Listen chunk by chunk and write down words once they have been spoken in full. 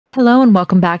Hello and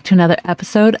welcome back to another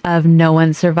episode of No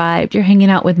One Survived. You're hanging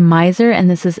out with Mizer, and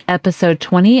this is episode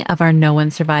 20 of our No One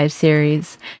Survived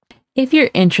series. If you're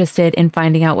interested in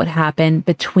finding out what happened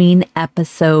between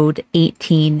episode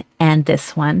 18 and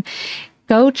this one,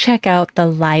 go check out the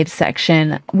live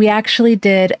section. We actually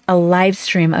did a live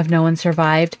stream of No One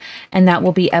Survived, and that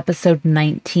will be episode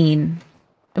 19.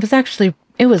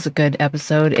 It was a good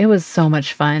episode. It was so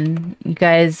much fun. You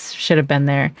guys should have been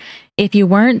there. If you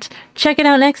weren't, check it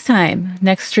out next time.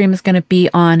 Next stream is going to be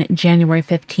on January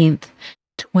 15th,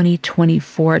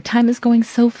 2024. Time is going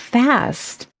so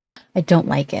fast. I don't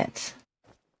like it.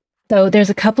 So there's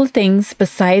a couple of things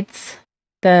besides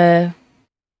the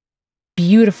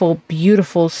beautiful,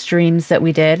 beautiful streams that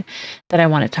we did that I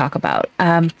want to talk about.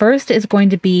 First is going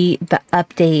to be the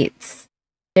updates.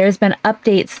 There's been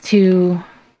updates to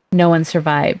No One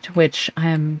Survived, which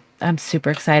I'm super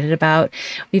excited about.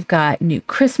 We've got new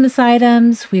Christmas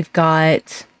items. We've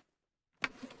got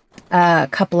a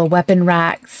couple of weapon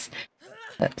racks.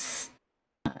 Oops.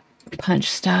 Punch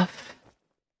stuff.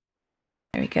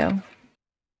 There we go.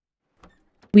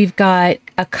 We've got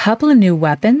a couple of new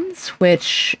weapons,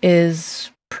 which is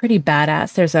pretty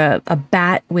badass. There's a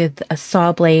bat with a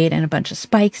saw blade and a bunch of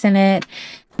spikes in it.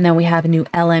 And then we have a new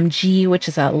LMG, which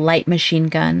is a light machine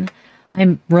gun.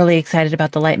 I'm really excited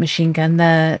about the light machine gun.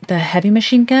 The heavy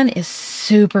machine gun is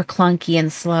super clunky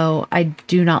and slow. I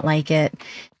do not like it.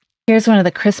 Here's one of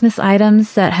the Christmas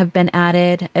items that have been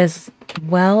added, as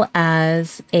well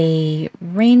as a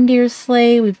reindeer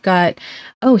sleigh. We've got,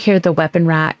 here are the weapon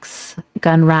racks,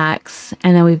 gun racks,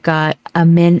 and then we've got a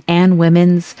men and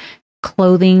women's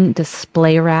clothing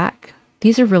display rack.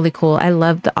 These are really cool. I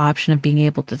love the option of being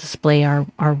able to display our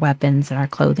weapons and our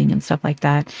clothing and stuff like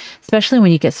that, especially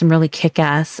when you get some really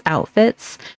kick-ass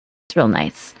outfits. It's real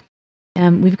nice.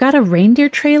 We've got a reindeer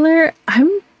trailer. I'm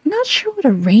not sure what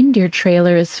a reindeer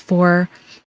trailer is for.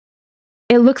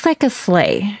 It looks like a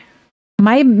sleigh.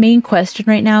 My main question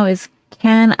right now is,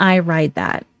 can I ride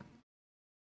that?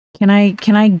 Can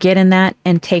I get in that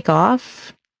and take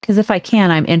off? Because if I can,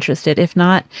 I'm interested. If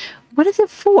not, what is it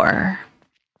for?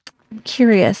 I'm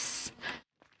curious.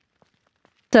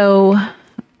 So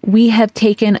we have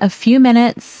taken a few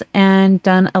minutes and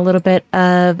done a little bit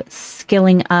of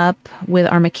skilling up with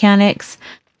our mechanics.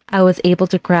 I was able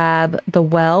to grab the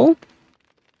well,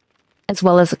 as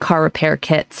well as the car repair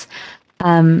kits.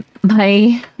 My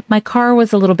car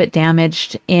was a little bit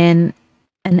damaged in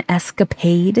an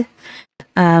escapade.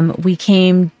 We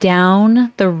came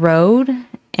down the road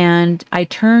and I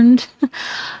turned...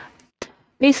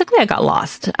 Basically, I got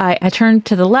lost. I turned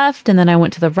to the left and then I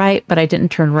went to the right, but I didn't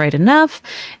turn right enough.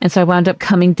 And so I wound up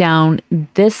coming down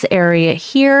this area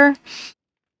here.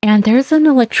 And there's an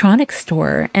electronics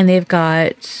store and they've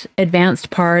got advanced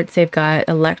parts. They've got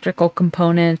electrical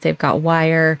components. They've got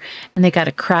wire, and they got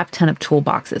a crap ton of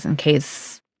toolboxes in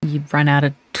case you run out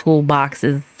of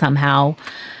toolboxes somehow.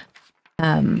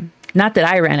 Not that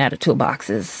I ran out of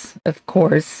toolboxes, of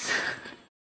course.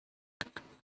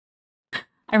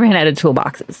 I ran out of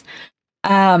toolboxes.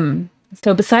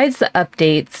 So besides the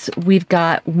updates, we've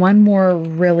got one more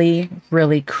really,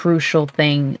 really crucial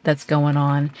thing that's going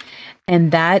on,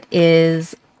 and that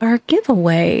is our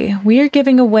giveaway. We are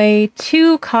giving away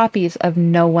 2 copies of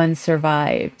No One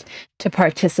Survived. To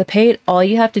participate, all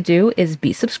you have to do is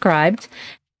be subscribed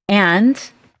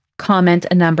and comment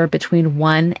a number between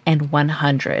 1 and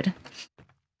 100.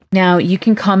 Now, you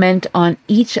can comment on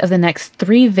each of the next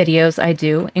 3 videos I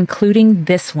do, including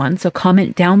this one. So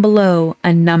comment down below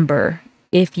a number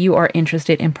if you are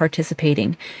interested in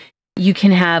participating. You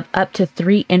can have up to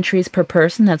 3 entries per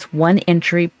person. That's 1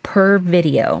 entry per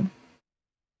video.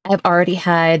 I've already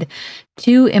had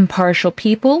 2 impartial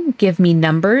people give me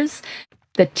numbers.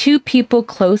 The 2 people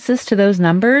closest to those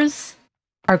numbers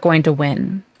are going to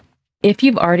win. If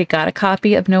you've already got a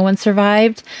copy of No One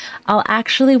Survived, I'll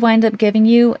actually wind up giving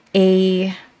you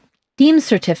a Steam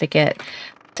certificate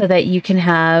so that you can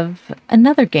have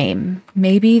another game.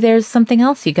 Maybe there's something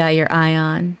else you got your eye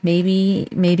on. Maybe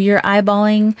you're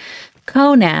eyeballing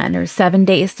Conan or 7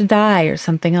 Days to Die or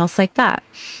something else like that.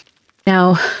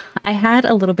 Now, I had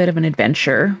a little bit of an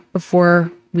adventure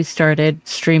before we started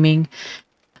streaming.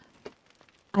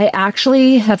 I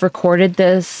actually have recorded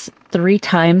this 3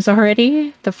 times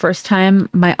already. The first time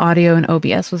my audio in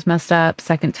OBS was messed up.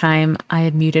 Second time I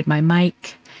had muted my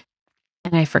mic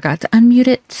and I forgot to unmute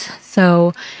it.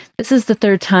 So this is the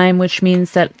 3rd time, which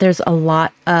means that there's a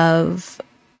lot of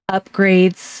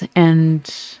upgrades and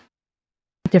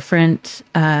different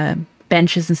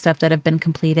benches and stuff that have been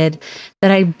completed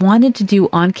that I wanted to do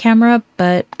on camera,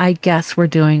 but I guess we're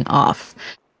doing off.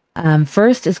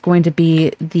 First is going to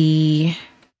be the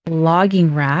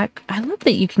logging rack. I love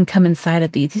that you can come inside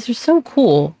of these. These are so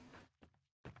cool.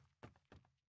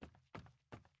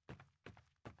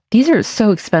 These are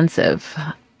so expensive.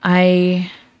 They're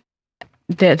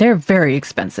very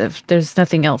expensive. There's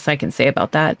nothing else I can say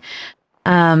about that.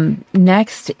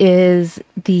 Next is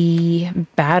the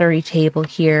battery table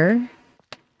here.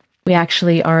 We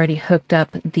actually already hooked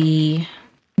up the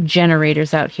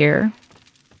generators out here.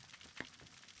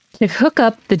 To hook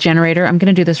up the generator, I'm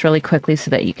going to do this really quickly so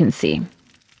that you can see.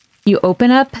 You open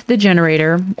up the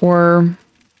generator, or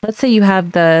let's say you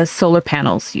have the solar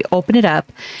panels. You open it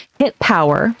up, hit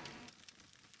power.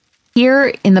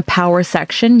 Here in the power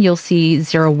section, you'll see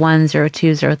 01,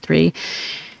 02, 03.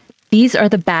 These are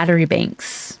the battery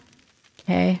banks.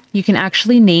 Okay, you can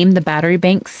actually name the battery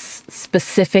banks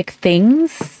specific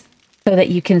things so that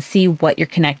you can see what you're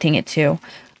connecting it to.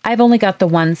 I've only got the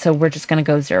one, so we're just going to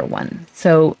go 01.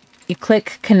 So you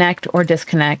click connect or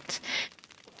disconnect.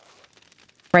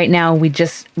 Right now, we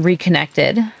just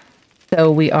reconnected.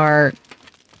 So we are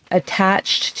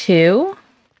attached to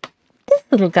this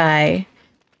little guy.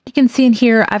 You can see in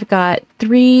here, I've got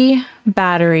 3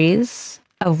 batteries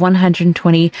of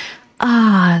 120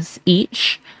 ahs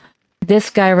each. This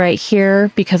guy right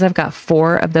here, because I've got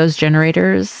 4 of those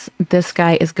generators, this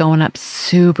guy is going up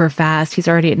super fast. He's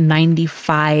already at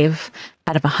 95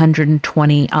 out of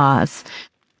 120 ahs.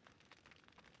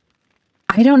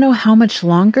 I don't know how much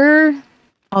longer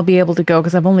I'll be able to go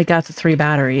because I've only got the 3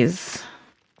 batteries.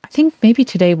 I think maybe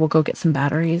today we'll go get some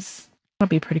batteries. That'll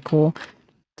be pretty cool.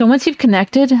 So once you've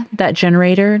connected that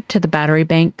generator to the battery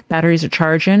bank, batteries are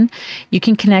charging, you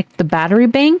can connect the battery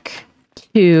bank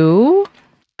to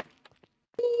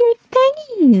your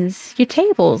thingies, your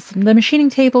tables. The machining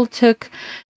table took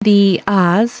the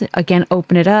ahs, again,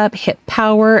 open it up, hit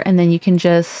power, and then you can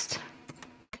just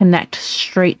connect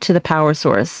straight to the power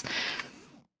source.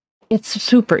 It's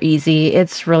super easy.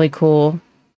 It's really cool.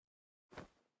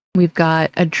 We've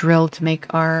got a drill to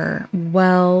make our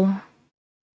well.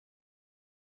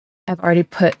 I've already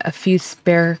put a few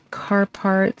spare car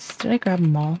parts. Did I grab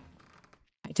them all?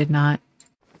 I did not.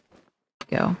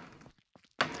 Go.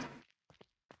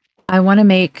 I want to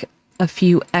make a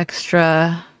few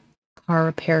extra car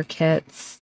repair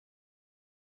kits.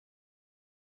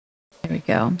 There we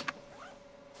go.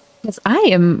 Because I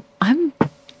don't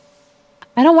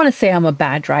want to say I'm a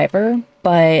bad driver,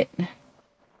 but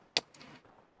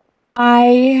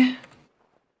I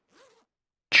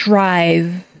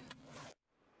drive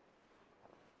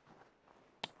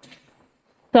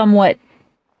somewhat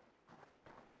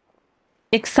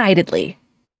excitedly.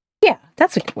 Yeah,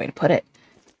 that's a good way to put it.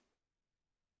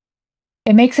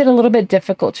 It makes it a little bit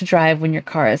difficult to drive when your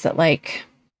car is at like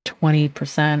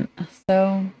 20%.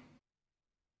 So,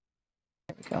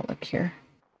 there we go. Look here.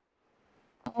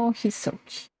 Oh, he's so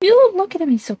cute. Look at him.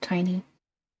 He's so tiny.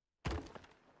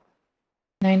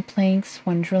 9 planks,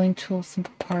 1 drilling tool,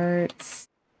 simple parts.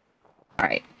 All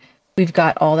right. We've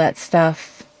got all that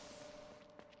stuff.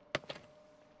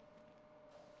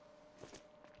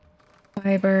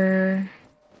 Fiber.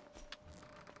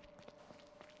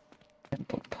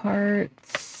 Simple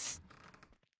parts.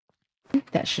 I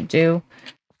think that should do.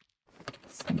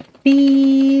 Some of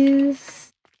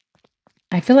these.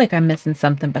 I feel like I'm missing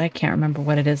something, but I can't remember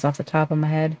what it is off the top of my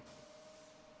head.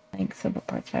 I think simple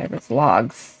parts, fibers,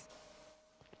 logs.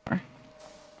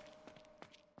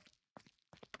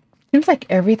 Seems like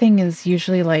everything is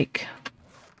usually like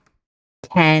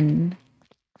 10,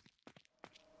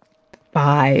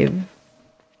 5.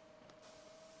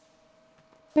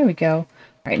 There we go. All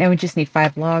right, now we just need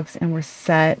 5 logs and we're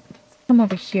set. Let's come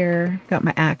over here. Got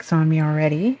my axe on me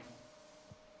already.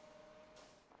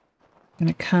 I'm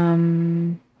gonna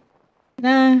come.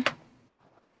 Nah. You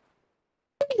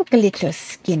look a little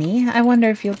skinny. I wonder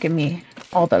if you'll give me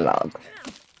all the logs.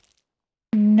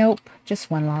 Nope,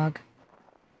 just 1 log.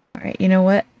 All right, you know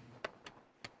what?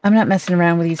 I'm not messing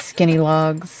around with these skinny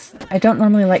logs. I don't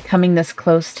normally like coming this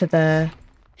close to the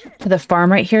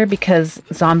farm right here because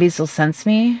zombies will sense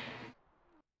me.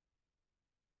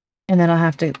 And then I'll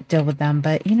have to deal with them.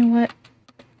 But you know what?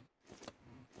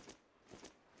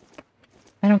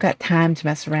 I don't got time to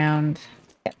mess around.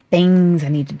 Got things I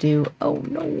need to do. Oh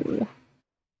no.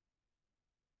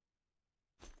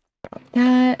 Drop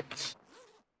that.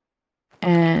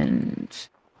 And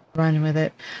run with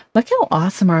it. Look how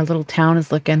awesome our little town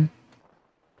is looking.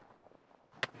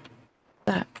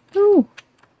 That. Ooh.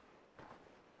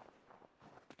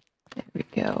 There we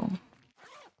go.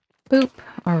 Boop.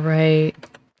 All right.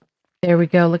 There we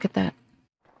go. Look at that.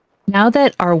 Now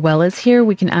that our well is here,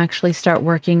 we can actually start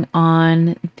working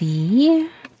on the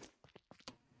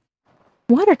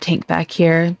water tank back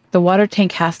here. The water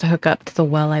tank has to hook up to the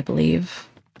well, I believe.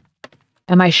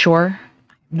 Am I sure?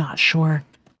 I'm not sure.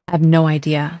 I have no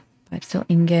idea. 5 steel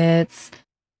ingots.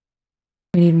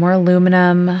 We need more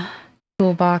aluminum,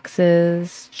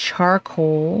 toolboxes,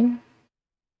 charcoal,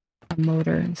 a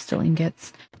motor, and steel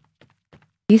ingots.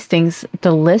 These things,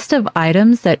 the list of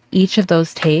items that each of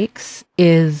those takes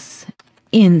is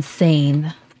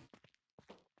insane.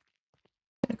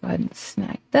 Go ahead and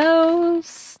snag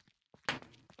those. Do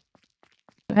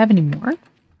I have any more?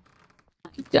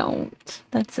 I don't.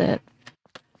 That's it.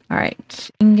 All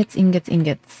right. Ingots, ingots,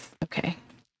 ingots. Okay.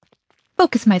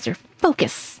 Focus, Mizer.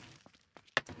 Focus.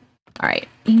 All right.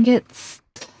 Ingots.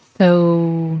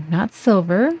 So, not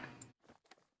silver.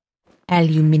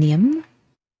 Aluminium.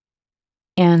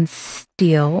 And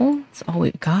steel. That's all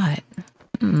we've got.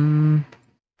 My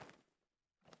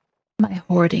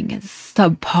hoarding is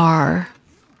subpar.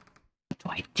 What do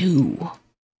I do?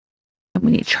 And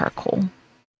we need charcoal.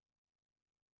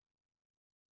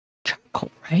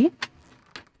 Charcoal, right?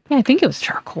 Yeah, I think it was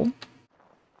charcoal.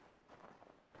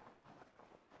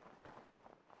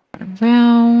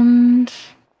 Around.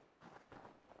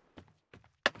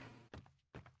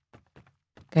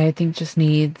 Okay, I think just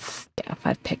needs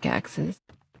 5 pickaxes.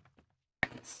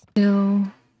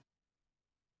 Still.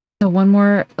 So 1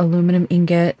 more aluminum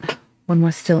ingot, 1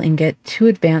 more steel ingot, 2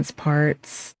 advanced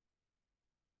parts.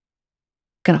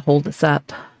 Gonna hold this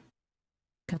up.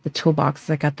 Got the toolboxes,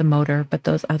 I got the motor, but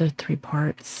those other 3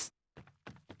 parts.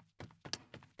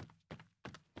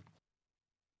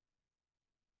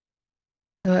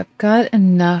 So I've got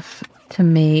enough to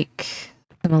make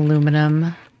some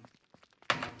aluminum.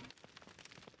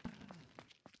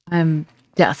 I'm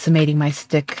decimating my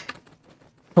stick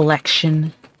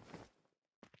collection.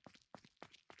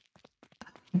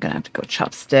 I'm gonna have to go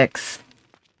chop sticks.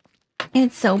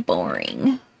 It's so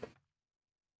boring.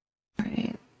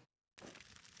 Alright.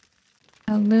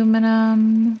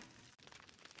 Aluminum.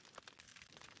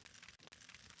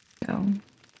 Go.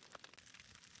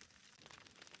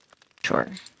 Sure.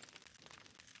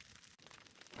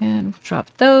 And we'll drop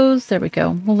those. There we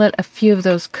go. We'll let a few of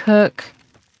those cook.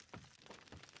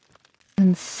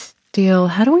 And steel.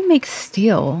 How do we make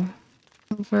steel?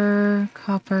 Silver,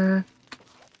 copper.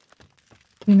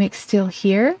 We make steel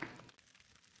here?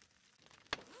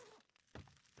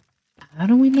 How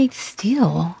do we make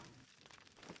steel?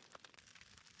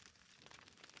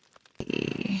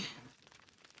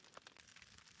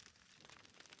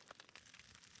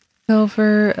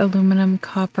 Silver, aluminum,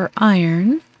 copper,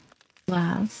 iron,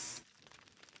 glass.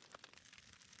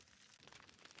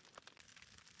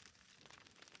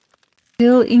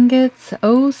 Steel ingots,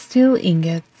 oh steel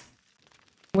ingots,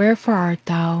 wherefore art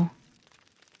thou?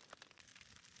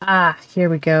 Ah, here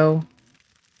we go.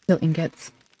 Steel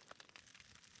ingots.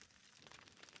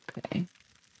 Okay.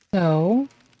 So,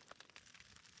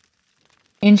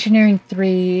 engineering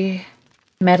 3,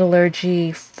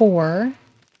 metallurgy 4.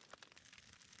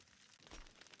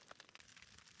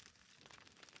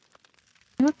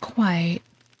 Not quite.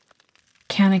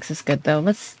 Mechanics is good though.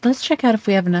 Let's check out if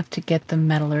we have enough to get the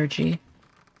metallurgy.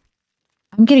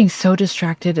 I'm getting so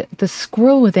distracted. The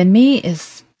squirrel within me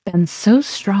is been so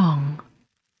strong.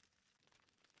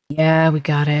 Yeah, we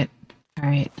got it. All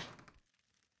right.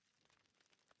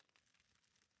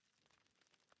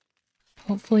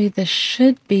 Hopefully this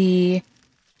should be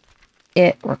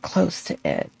it. We're close to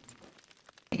it.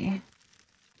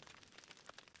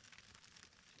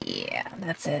 Yeah,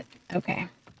 that's it. Okay.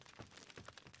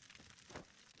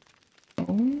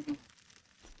 Oh.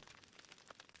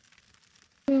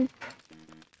 Boop.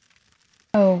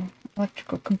 Oh,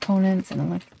 electrical components and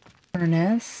electric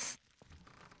furnace.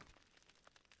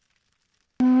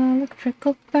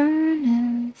 Electrical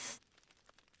furnace.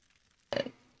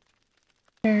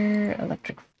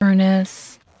 Electric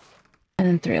furnace. And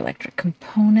then 3 electric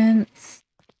components.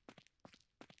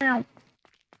 Ow.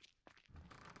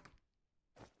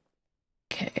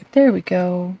 Okay, there we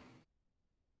go.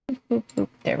 Boop, boop, boop.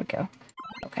 There we go.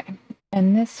 Okay.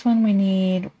 And this one we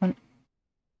need 1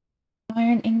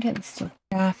 iron ingot and steel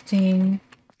crafting.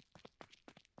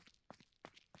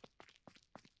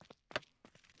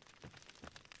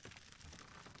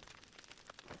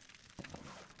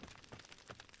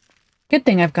 Good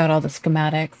thing I've got all the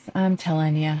schematics, I'm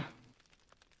telling you.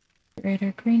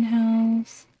 Refrigerator,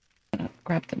 greenhouse. I'm gonna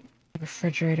grab the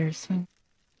refrigerators.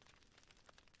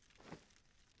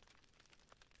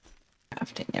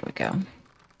 Crafting, there we go.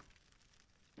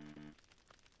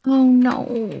 Oh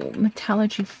no,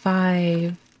 metallurgy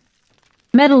 5.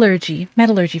 Metallurgy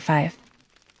 5.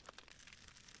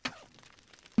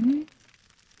 You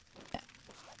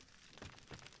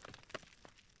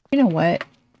know what?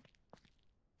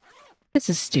 This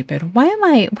is stupid. Why am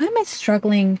I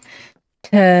struggling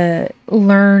to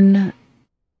learn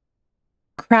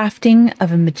crafting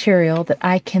of a material that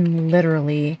I can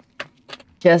literally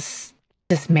just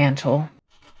dismantle?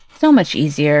 So much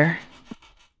easier.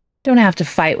 Don't have to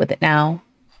fight with it now.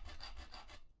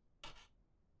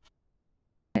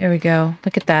 There we go.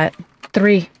 Look at that.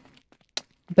 3.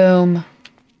 Boom.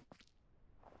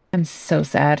 I'm so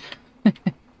sad. All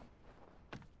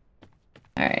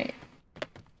right.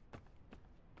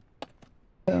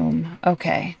 Boom.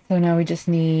 Okay. So now we just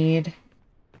need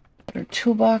our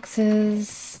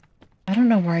toolboxes. I don't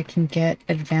know where I can get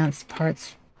advanced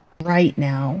parts right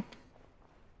now.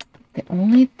 The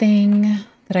only thing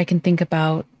that I can think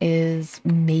about is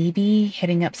maybe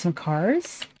hitting up some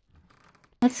cars.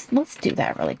 Let's do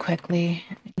that really quickly.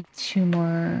 2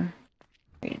 more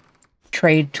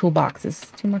trade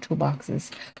toolboxes. 2 more toolboxes.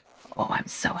 Oh, I'm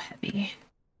so heavy.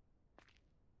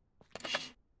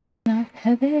 Not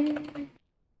heavy.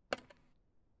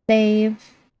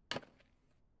 Save.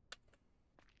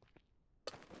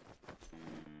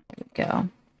 There we go.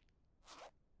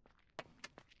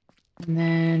 And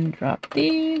then drop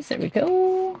these. There we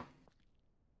go.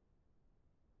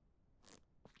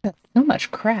 That's so much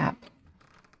crap.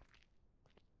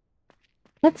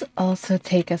 Let's also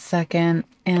take a second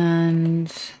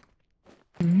and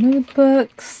mood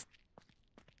books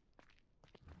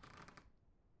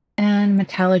and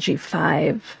metallurgy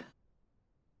 5.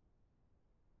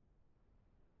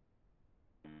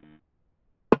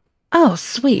 Oh,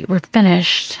 sweet. We're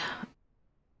finished.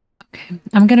 Okay.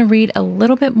 I'm going to read a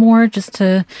little bit more just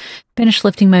to finish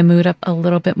lifting my mood up a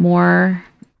little bit more.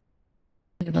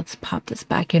 Let's pop this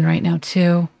back in right now,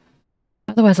 too.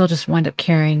 Otherwise, I'll just wind up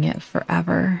carrying it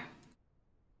forever.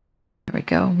 There we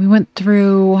go. We went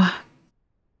through,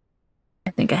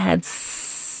 I think I had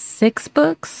 6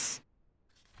 books.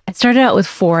 I started out with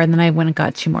 4, and then I went and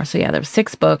got 2 more. So yeah, there were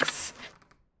 6 books.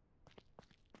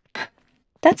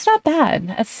 That's not bad.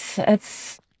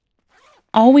 That's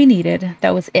all we needed.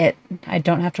 That was it. I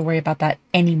don't have to worry about that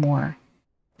anymore.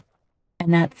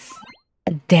 And that's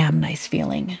a damn nice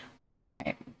feeling.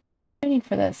 Right. What do I need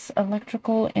for this?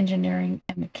 Electrical, engineering,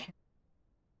 and mechanics.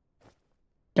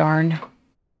 Darn.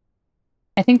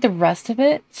 I think the rest of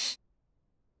it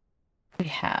we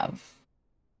have.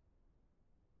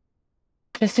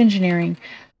 Just engineering.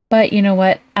 But you know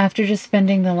what? After just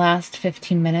spending the last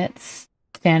 15 minutes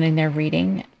standing there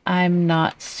reading, I'm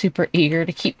not super eager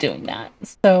to keep doing that.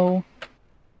 So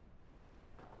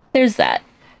there's that.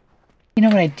 You know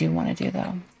what I do want to do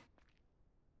though?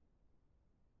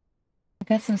 I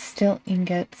got some steel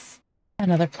ingots.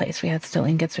 Another place we had steel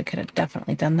ingots. We could have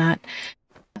definitely done that.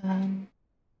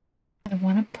 I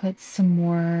want to put some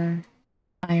more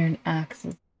iron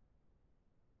axes.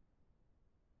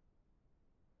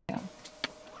 Yeah.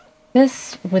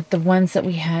 This with the ones that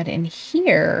we had in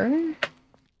here.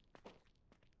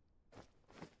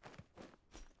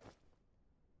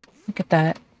 Look at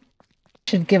that.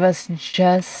 Should give us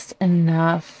just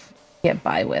enough to get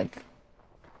by with.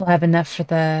 We'll have enough for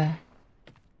the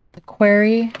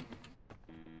quarry.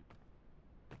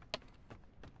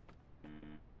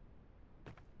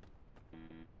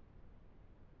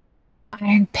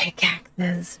 Iron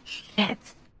pickaxes. Shit.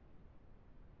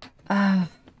 See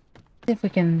if we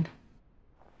can...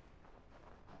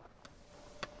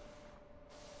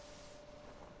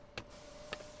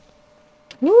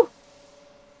 Woo!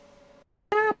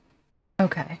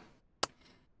 Okay.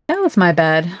 That was my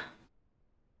bad.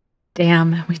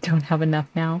 Damn, we don't have enough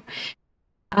now.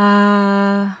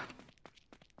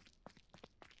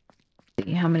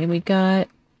 See how many we got.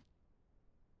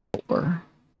 4.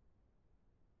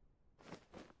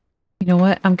 You know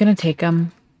what? I'm gonna take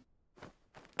them.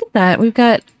 Look at that. We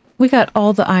got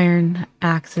all the iron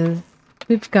axes.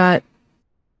 We've got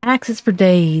axes for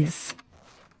days.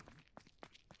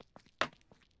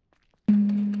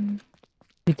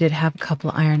 We did have a couple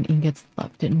of iron ingots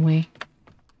left, didn't we?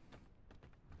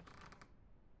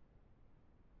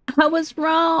 I was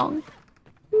wrong.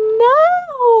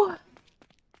 No!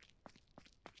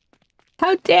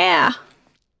 How dare!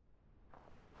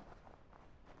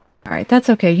 Alright, that's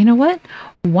okay. You know what?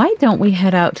 Why don't we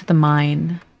head out to the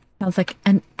mine? Sounds like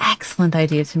an excellent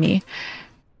idea to me.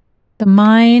 The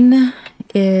mine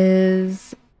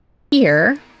is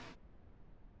here.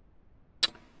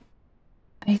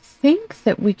 I think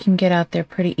that we can get out there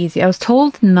pretty easy. I was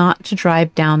told not to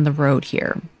drive down the road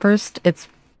here. First, it's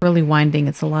really winding.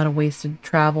 It's a lot of wasted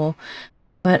travel.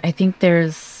 But I think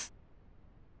there's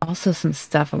also some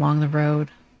stuff along the road.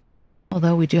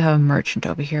 Although we do have a merchant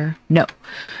over here. No.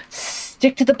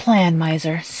 Stick to the plan,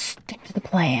 Mizer. Stick to the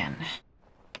plan.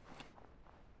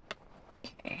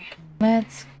 Okay.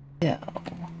 Let's go.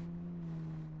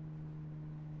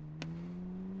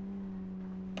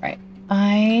 Right.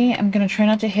 I am going to try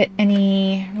not to hit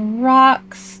any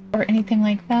rocks or anything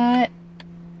like that.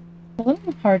 It's a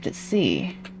little hard to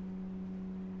see.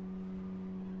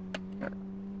 All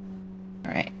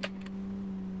right.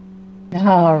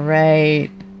 All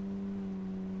right.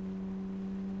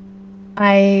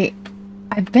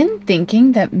 I've been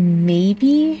thinking that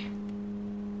maybe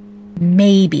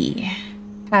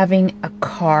having a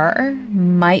car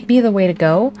might be the way to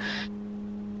go.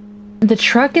 The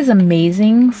truck is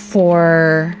amazing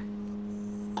for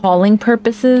hauling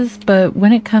purposes, but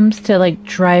when it comes to like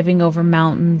driving over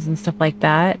mountains and stuff like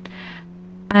that,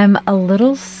 I'm a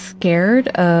little scared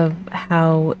of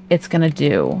how it's gonna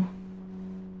do.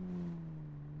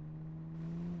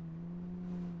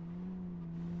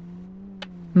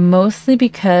 Mostly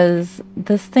because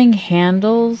this thing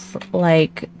handles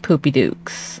like poopy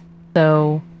dukes.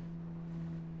 So,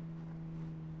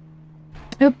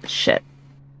 oops, shit.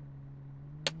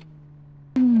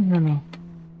 No.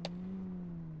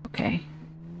 Okay.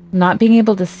 Not being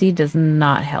able to see does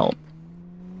not help.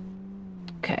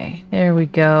 Okay, there we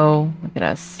go. Look at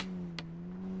us.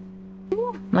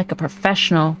 I'm like a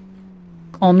professional.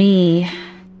 Call me.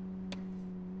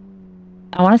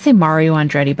 I want to say Mario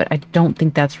Andretti, but I don't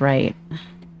think that's right.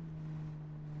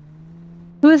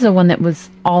 Who is the one that was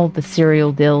all the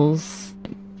cereal dills?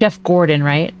 Jeff Gordon,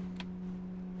 right?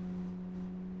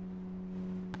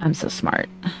 I'm so smart.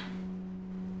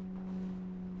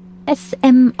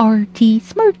 SMRT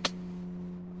smart.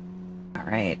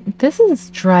 Alright, this is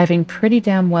driving pretty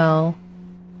damn well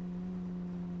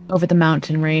over the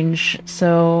mountain range,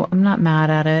 so I'm not mad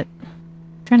at it.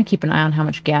 I'm trying to keep an eye on how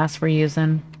much gas we're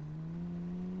using.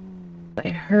 I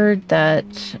heard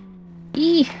that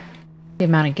the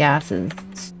amount of gas is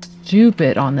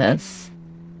stupid on this.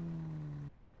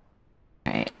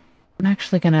 Alright, I'm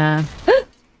actually gonna...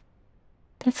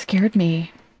 That scared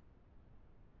me.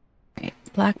 Alright,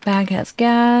 black bag has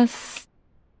gas.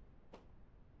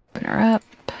 Open her up.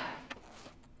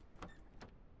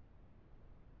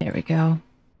 There we go.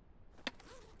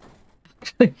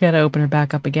 Actually, gotta open her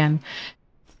back up again.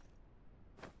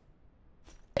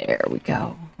 There we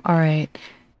go. Alright.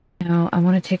 Now I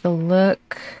want to take a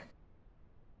look.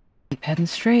 Keep heading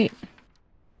straight.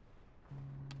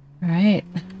 Alright.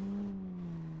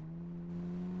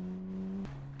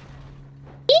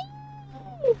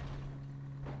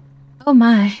 Oh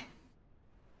my.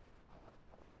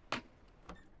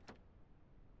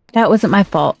 That wasn't my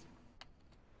fault.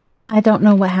 I don't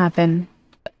know what happened.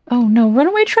 Oh no,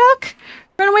 runaway truck?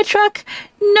 Runaway truck?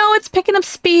 No, it's picking up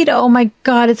speed. Oh my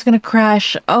god, it's gonna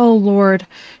crash. Oh lord.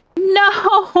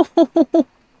 No!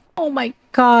 Oh my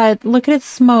god, look at its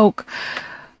smoke.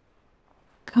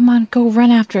 Come on, go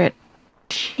run after it.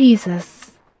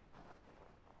 Jesus.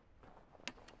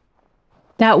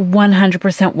 That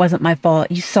 100% wasn't my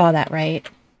fault. You saw that, right?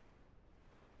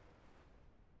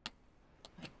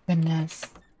 My goodness.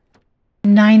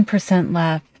 9%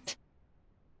 left.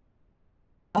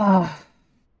 Oh.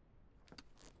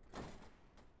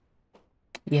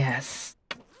 Yes.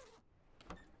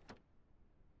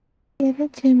 Give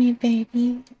it to me,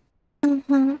 baby.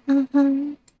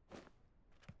 I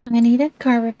need a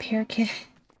car repair kit.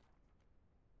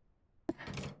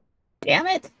 Damn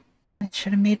it. I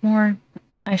should have made more.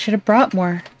 I should have brought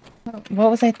more.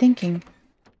 What was I thinking?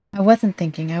 I wasn't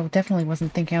thinking. I definitely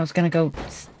wasn't thinking I was gonna go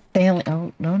sailing.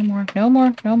 Oh, no more. No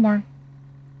more. No more.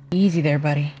 Easy there,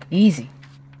 buddy. Easy.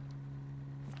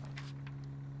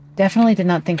 Definitely did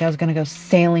not think I was gonna go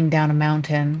sailing down a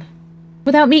mountain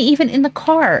without me even in the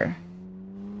car.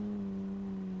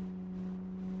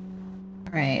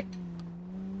 Alright.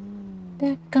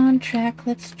 Back on track.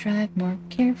 Let's drive more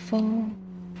careful.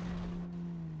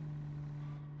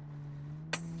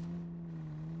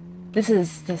 This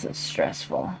is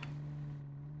stressful.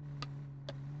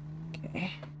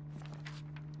 Okay.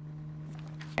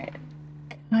 Alright.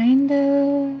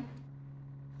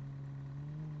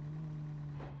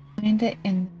 Kinda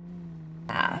in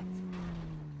path.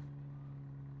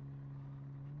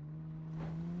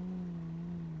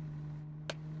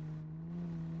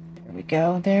 There we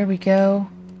go. There we go.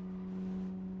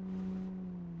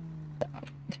 There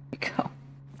we go.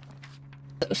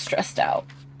 So stressed out.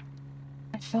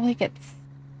 I feel like it's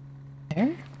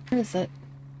there. Where is it?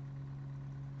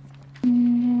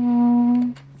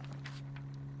 No.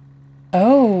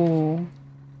 Oh.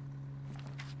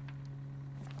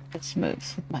 This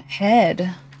moves with my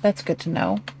head. That's good to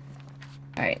know.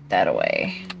 Alright, that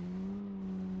away.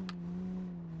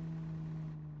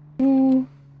 Ooh.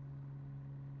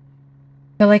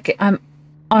 I feel like I'm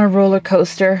on a roller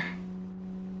coaster.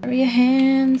 Throw your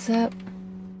hands up,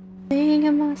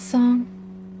 singing my song.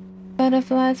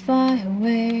 Butterflies fly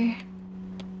away.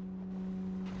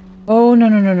 Oh no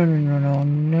no no no no no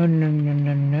no no no no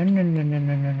no no no no no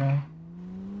no no no.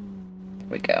 Here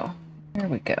we go. Here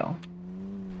we go.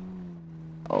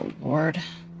 Oh Lord.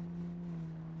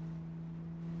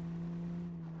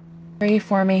 Pray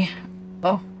for me.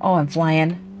 Oh, I'm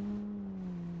flying.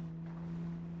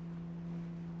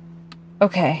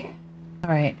 Okay.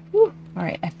 Alright.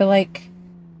 Alright, I feel like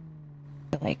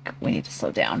we need to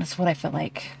slow down. That's what I feel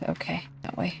like. Okay,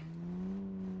 that way.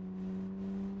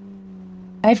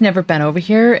 I've never been over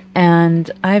here,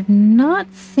 and I've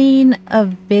not seen a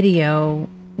video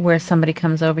where somebody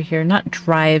comes over here, not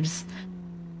drives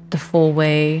the full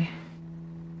way.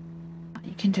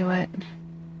 You can do it.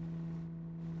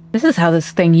 This is how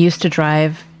this thing used to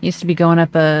drive. It used to be going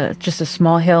up just a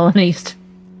small hill, and it used to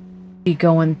be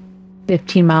going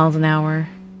 15 miles an hour.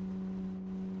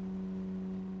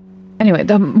 Anyway,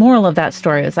 the moral of that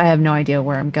story is I have no idea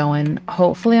where I'm going.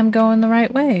 Hopefully I'm going the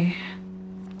right way.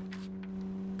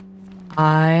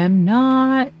 I am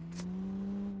not.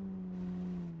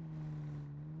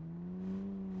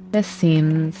 This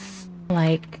seems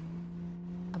like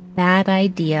a bad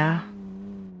idea.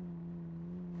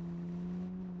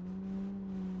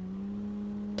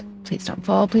 Please don't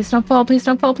fall, please don't fall, please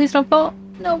don't fall, please don't fall.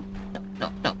 No, no,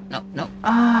 no, no, no, no.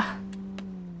 Ah.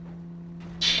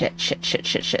 Shit, shit, shit,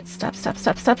 shit, shit. Stop, stop,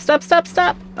 stop, stop, stop, stop,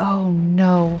 stop. Oh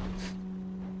no.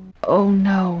 Oh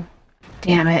no.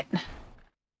 Damn it.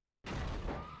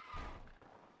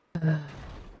 Gonna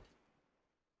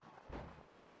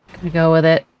go with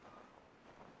it.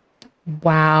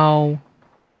 Wow.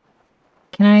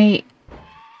 Can I...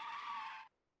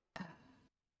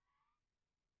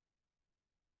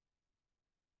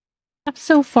 I'm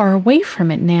so far away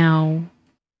from it now.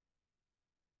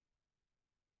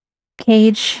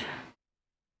 Cage,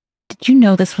 did you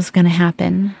know this was gonna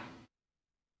happen?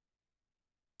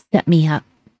 Set me up.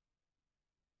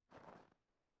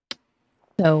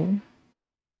 So...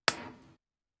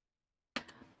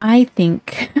 I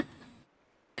think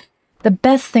the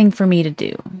best thing for me to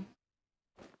do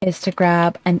is to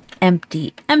grab an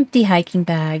empty hiking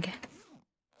bag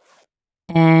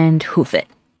and hoof it.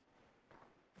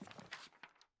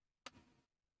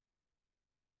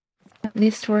 At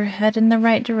least we're heading the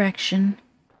right direction.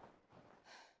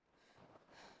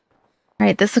 All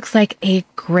right, this looks like a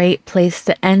great place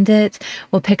to end it.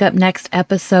 We'll pick up next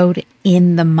episode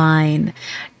in the mine.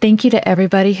 Thank you to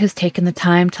everybody who's taken the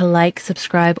time to like,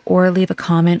 subscribe, or leave a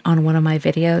comment on one of my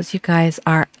videos. You guys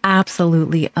are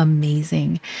absolutely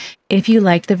amazing. If you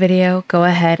liked the video, go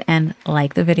ahead and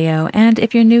like the video. And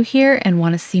if you're new here and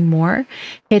want to see more,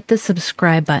 hit the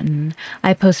subscribe button.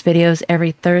 I post videos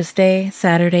every Thursday,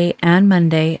 Saturday, and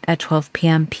Monday at 12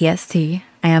 p.m. PST. I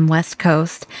am West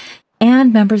Coast.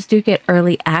 And members do get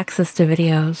early access to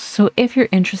videos. So if you're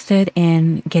interested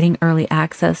in getting early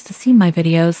access to see my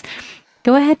videos,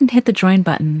 go ahead and hit the join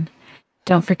button.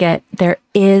 Don't forget, there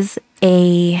is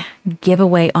a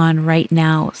giveaway on right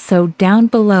now. So down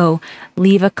below,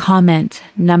 leave a comment,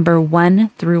 number 1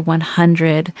 through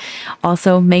 100.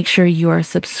 Also, make sure you are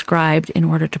subscribed in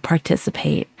order to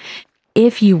participate.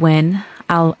 If you win,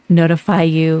 I'll notify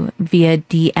you via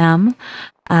DM.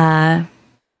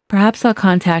 Perhaps I'll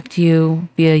contact you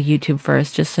via YouTube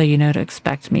first, just so you know to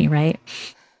expect me, right?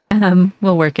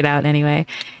 We'll work it out anyway.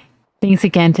 Thanks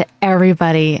again to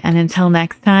everybody, and until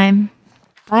next time,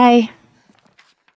 bye.